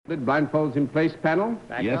Blindfolds in place, panel?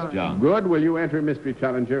 Yes, John. Good. Will you enter Mystery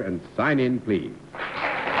Challenger and sign in, please?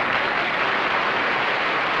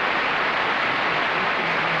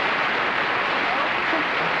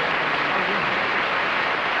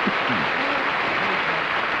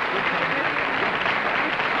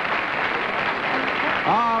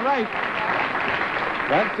 All right.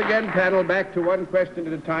 Once again, panel, back to one question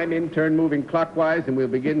at a time, in turn moving clockwise, and we'll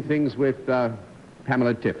begin things with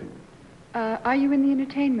Pamela Tiffin. Are you in the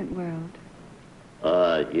entertainment world?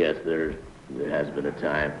 Yes, there has been a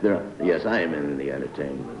time. Yes, I am in the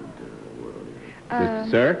entertainment world.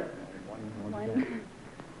 Sir?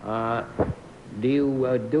 Do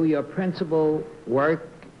you do your principal work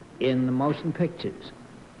in the motion pictures?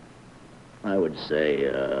 I would say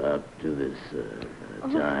up to this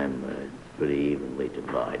time, it's pretty evenly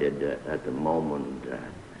divided. At the moment,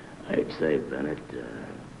 I'd say Bennett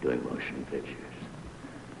doing motion pictures.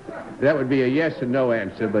 That would be a yes and no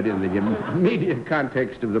answer, but in the immediate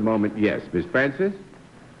context of the moment, yes. Miss Francis?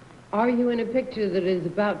 Are you in a picture that is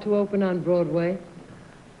about to open on Broadway?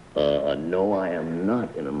 No, I am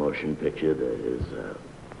not in a motion picture that is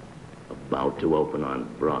about to open on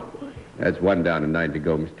Broadway. That's 1 down and 9 to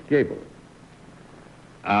go, Mr. Gabel.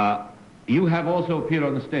 You have also appeared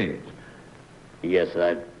on the stage. Yes,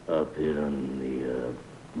 I've appeared on the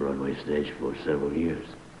Broadway stage for several years,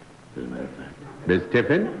 as a matter of fact. Miss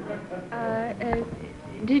Tiffin?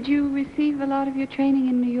 Did you receive a lot of your training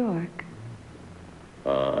in New York?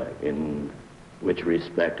 In which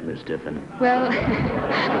respect, Miss Tiffin? Well...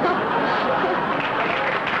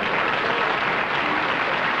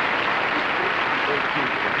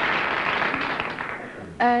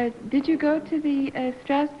 did you go to the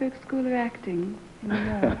Strasberg School of Acting in New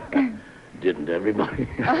York? Didn't everybody?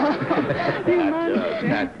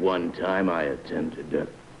 At one time, I attended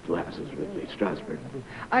classes with the Strasberg.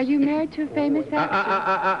 Are you married to a famous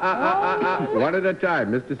actor? One at a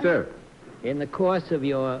time, Mr. Cerf. In the course of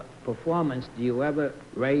your performance, do you ever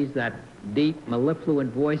raise that deep,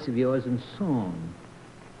 mellifluent voice of yours in song?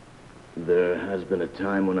 There has been a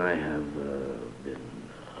time when I have been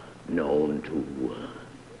known to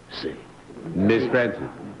sing. Miss Francis?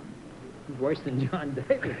 Worse than John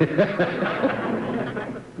Davis.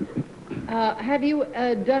 Have you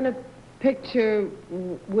done a picture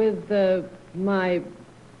with my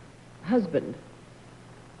husband?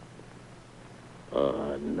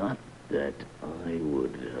 Not that I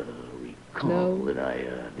would recall that I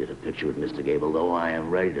did a picture with Mr. Gabel, though I am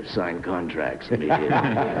ready to sign contracts immediately. 2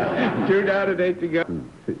 down and 8 to go.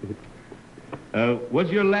 Was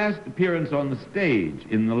your last appearance on the stage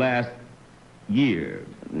in the last year?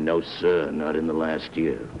 No, sir, not in the last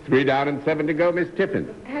year. 3 down and 7 to go, Miss Tiffin.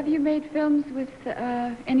 Have you made films with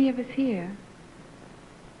any of us here?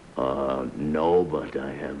 No, but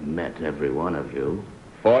I have met every one of you.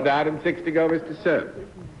 4 down and 6 to go, Mr. Cerf.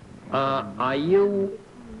 Are you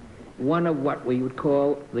one of what we would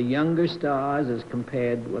call the younger stars as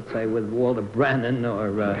compared, let's say, with Walter Brennan or...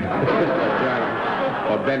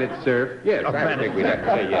 Or Bennett Cerf? Yes, I think we'd have to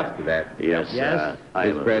say yes to that. Yes, yes.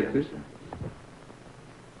 Miss Francis?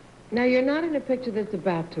 Now, you're not in a picture that's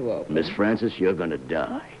about to open. Miss Francis, you're going to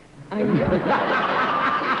die. I know.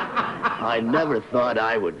 I never thought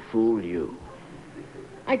I would fool you.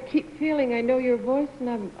 I keep feeling I know your voice,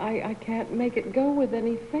 and I can't make it go with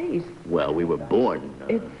any face. Well, we were born.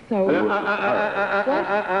 It's so...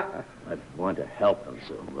 I want to help them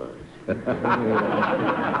so much.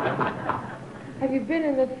 Have you been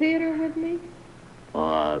in the theater with me?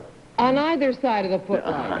 On either side of the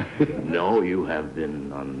footlight. No, you have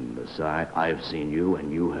been on the side. I have seen you,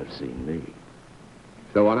 and you have seen me.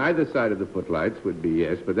 So on either side of the footlights would be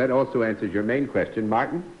yes, but that also answers your main question.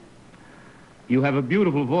 Martin? You have a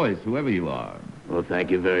beautiful voice, whoever you are. Well, thank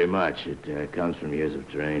you very much. It comes from years of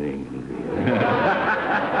training.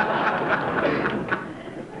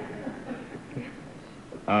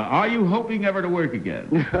 Are you hoping ever to work again?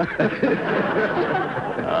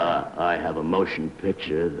 I have a motion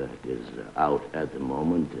picture that is out at the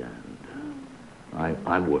moment, and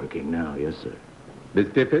I'm working now, yes, sir. Miss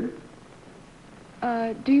Tiffin?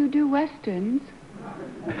 Do you do westerns?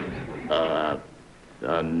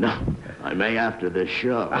 No. I may after this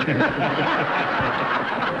show.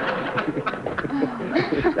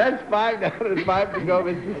 That's 5 down and 5 to go,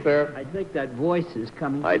 Mr. Cerf. I think that voice is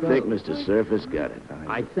coming I through. think Mr. Cerf has got it.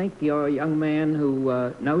 I think you're a young man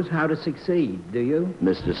who knows how to succeed, do you?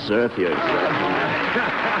 Mr. Cerf, you're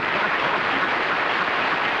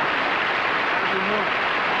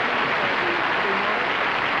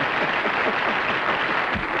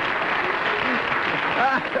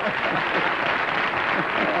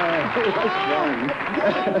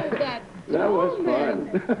That was fun.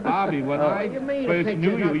 Bobby, when I You mean a first picture's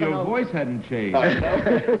knew you, not your gonna voice hadn't changed.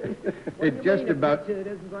 It's just about... It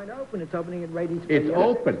isn't going to open. It's opening at Rady's. It's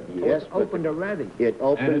open. Yes, but Opened already. it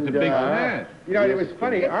opened... And it's a big smash. You know, it was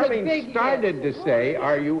funny. It's a Arlene big started to say,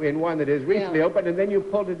 are you in one that is recently Yeah. opened, and then you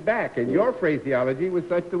pulled it back. And your phraseology was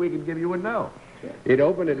such that we could give you a no. It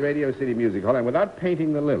opened at Radio City Music Hall, and without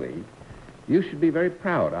painting the lily, you should be very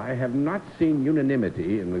proud. I have not seen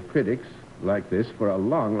unanimity in the critics like this for a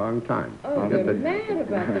long, long time. Oh, Got they're the- mad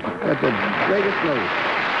about it. got the greatest notice.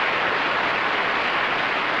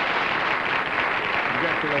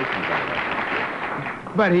 Congratulations on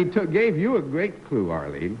that. But he gave you a great clue,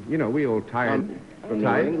 Arlene. You know, we old tired... From New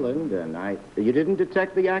England, and you didn't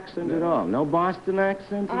detect the accent at all. No Boston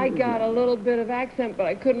accent? I got a little bit of accent, but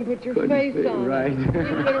I couldn't put your face on right. it. You've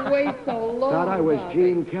been away so long. Thought I was Bobby.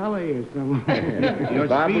 Gene Kelly or someone. Your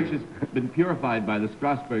Bobby- speech has been purified by the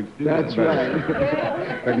Strasbourg studio. That's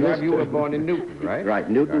right. But Bob, you were born in Newton, right? Right,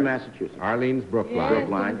 Newton, Massachusetts. Arlene's Brookline. Yes,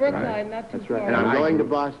 Brookline, in Brookline, right. not too That's far. right. And I'm going to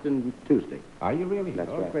Boston Tuesday. Are you really? That's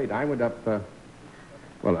right. Great. I went up,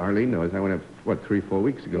 well, Arlene knows, I went up, 3-4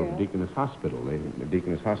 weeks ago Yeah. to Deaconess Hospital, the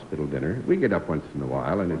Deaconess Hospital dinner. We get up once in a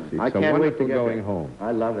while, and it's I so can't wait to wonderful get going there. home.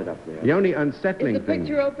 I love it up there. The only Is unsettling the thing...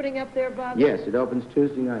 picture opening up there, Bob? Yes, it opens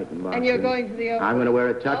Tuesday night in Boston. And you're going to the open? I'm going to wear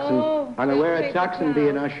a tux Oh, I'm going to wear a take tux the and be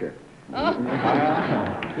an towel. usher. Oh.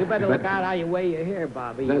 You better look out how you wear your hair,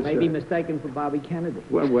 Bobby. You That's may be right. mistaken for Bobby Kennedy.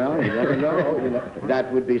 Well, you never know.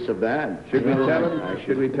 That would be so bad. Should we tell him?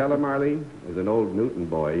 Should we tell him, Arlene? As an old Newton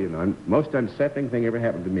boy, you know, most unsettling thing ever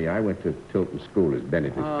happened to me. I went to Tilton School, as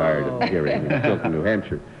Bennett is tired of hearing, in Tilton, New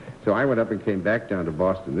Hampshire. So I went up and came back down to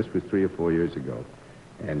Boston. This was 3 or 4 years ago.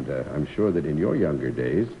 And I'm sure that in your younger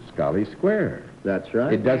days, Scully Square. That's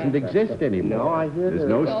right. It doesn't exist anymore. No, I hear There's that.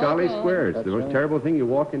 no Scully Oh. Square. It's the That's most right. terrible thing. You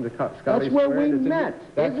walk into Scully Square. That's where we and it's met.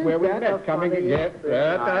 That's Isn't where we that met. a Coming funny again. story?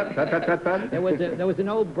 There was an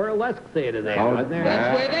old burlesque theater there, Oh, wasn't there?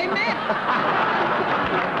 That's where they met.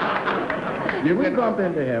 You We can bump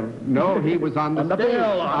into him. No, he was on the stage.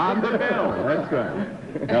 bill. On the bill. That's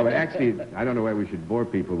right. No, but actually, I don't know why we should bore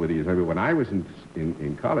people with these. I mean, when I was in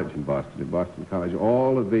college in Boston, at Boston College,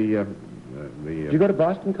 all of the Did you go to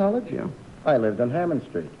Boston College? Yeah. I lived on Hammond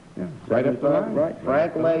Street. Yeah, right up the line. Right.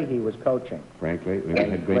 Frank Leahy was coaching. Frankly, we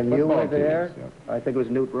had great When you football were there, teams, I think it was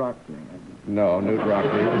Newt Rockney. No, Newt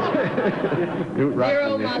Rockley. Newt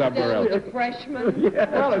Cyril Rockley is somewhere Mostel, else. the freshman.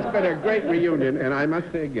 Well, it's been a great reunion, and I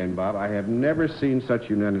must say again, Bob, I have never seen such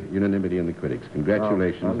unanimity in the critics.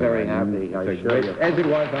 Congratulations. I'm very Arlene. happy, I It's a assure great- you. As it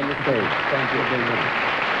was on the stage. Thank you very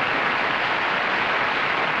much.